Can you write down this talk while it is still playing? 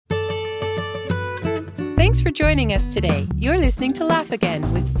Thanks for joining us today. You're listening to Laugh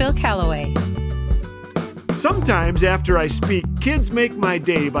Again with Phil Callaway. Sometimes after I speak, kids make my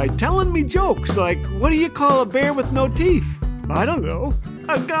day by telling me jokes like, what do you call a bear with no teeth? I don't know.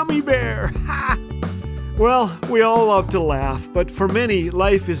 A gummy bear. Ha! Well, we all love to laugh, but for many,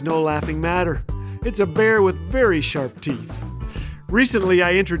 life is no laughing matter. It's a bear with very sharp teeth. Recently,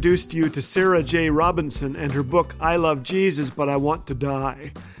 I introduced you to Sarah J. Robinson and her book, I Love Jesus, But I Want to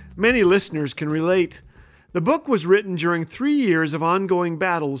Die. Many listeners can relate. The book was written during 3 years of ongoing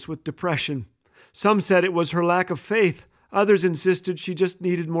battles with depression. Some said it was her lack of faith. Others insisted she just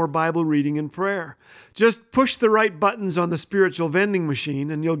needed more Bible reading and prayer. Just push the right buttons on the spiritual vending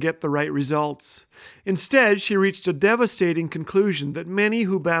machine and you'll get the right results. Instead, she reached a devastating conclusion that many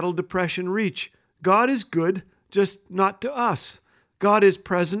who battle depression reach. God is good, just not to us. God is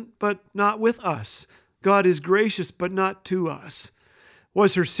present, but not with us. God is gracious, but not to us.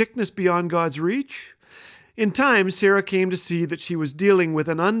 Was her sickness beyond God's reach? In time, Sarah came to see that she was dealing with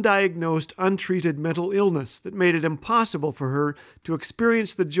an undiagnosed, untreated mental illness that made it impossible for her to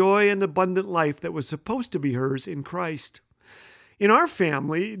experience the joy and abundant life that was supposed to be hers in Christ. In our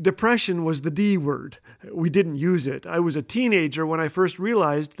family, depression was the D word. We didn't use it. I was a teenager when I first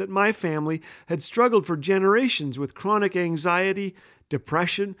realized that my family had struggled for generations with chronic anxiety,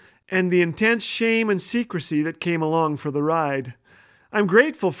 depression, and the intense shame and secrecy that came along for the ride. I'm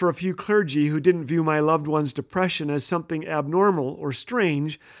grateful for a few clergy who didn't view my loved one's depression as something abnormal or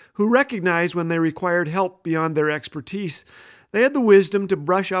strange, who recognized when they required help beyond their expertise. They had the wisdom to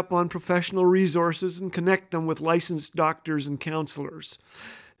brush up on professional resources and connect them with licensed doctors and counselors.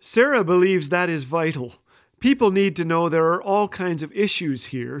 Sarah believes that is vital. People need to know there are all kinds of issues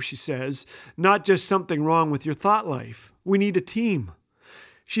here, she says, not just something wrong with your thought life. We need a team.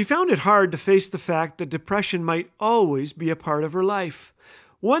 She found it hard to face the fact that depression might always be a part of her life.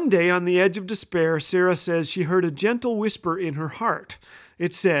 One day, on the edge of despair, Sarah says she heard a gentle whisper in her heart.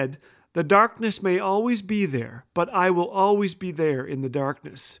 It said, "The darkness may always be there, but I will always be there in the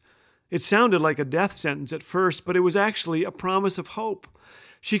darkness." It sounded like a death sentence at first, but it was actually a promise of hope.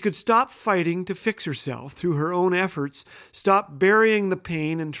 She could stop fighting to fix herself through her own efforts, stop burying the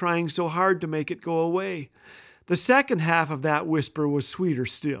pain and trying so hard to make it go away. The second half of that whisper was sweeter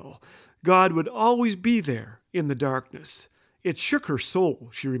still. God would always be there in the darkness. It shook her soul,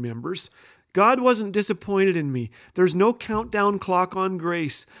 she remembers. God wasn't disappointed in me. There's no countdown clock on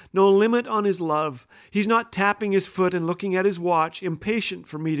grace, no limit on His love. He's not tapping His foot and looking at His watch, impatient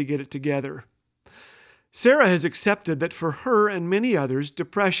for me to get it together. Sarah has accepted that for her and many others,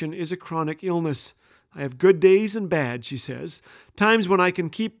 depression is a chronic illness. I have good days and bad, she says, times when I can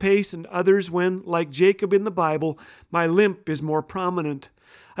keep pace and others when, like Jacob in the Bible, my limp is more prominent.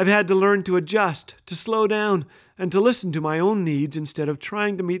 I've had to learn to adjust, to slow down, and to listen to my own needs instead of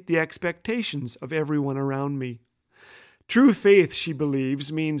trying to meet the expectations of everyone around me. True faith, she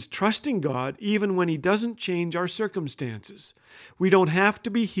believes, means trusting God even when He doesn't change our circumstances. We don't have to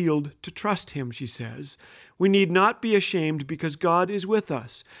be healed to trust Him, she says. We need not be ashamed because God is with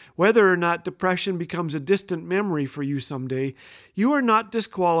us. Whether or not depression becomes a distant memory for you someday, you are not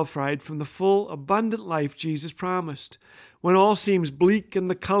disqualified from the full, abundant life Jesus promised. When all seems bleak and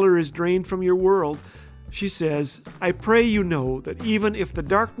the color is drained from your world, she says, I pray you know that even if the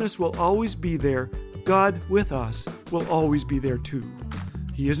darkness will always be there, God with us will always be there too.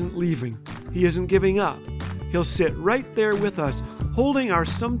 He isn't leaving. He isn't giving up. He'll sit right there with us, holding our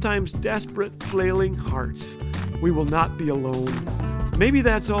sometimes desperate, flailing hearts. We will not be alone. Maybe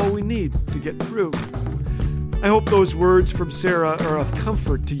that's all we need to get through. I hope those words from Sarah are of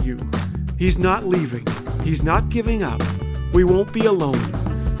comfort to you. He's not leaving. He's not giving up. We won't be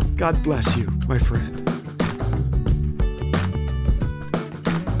alone. God bless you, my friend.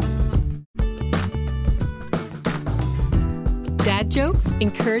 Dad jokes,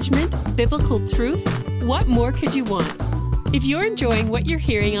 encouragement, biblical truth. What more could you want? If you're enjoying what you're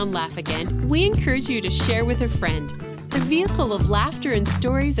hearing on Laugh Again, we encourage you to share with a friend. The vehicle of laughter and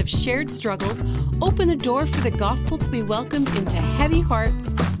stories of shared struggles open the door for the gospel to be welcomed into heavy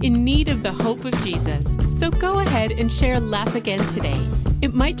hearts in need of the hope of Jesus. So go ahead and share Laugh Again today.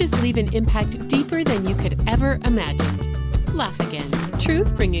 It might just leave an impact deeper than you could ever imagine. Laugh Again.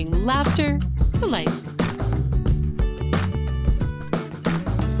 Truth bringing laughter to life.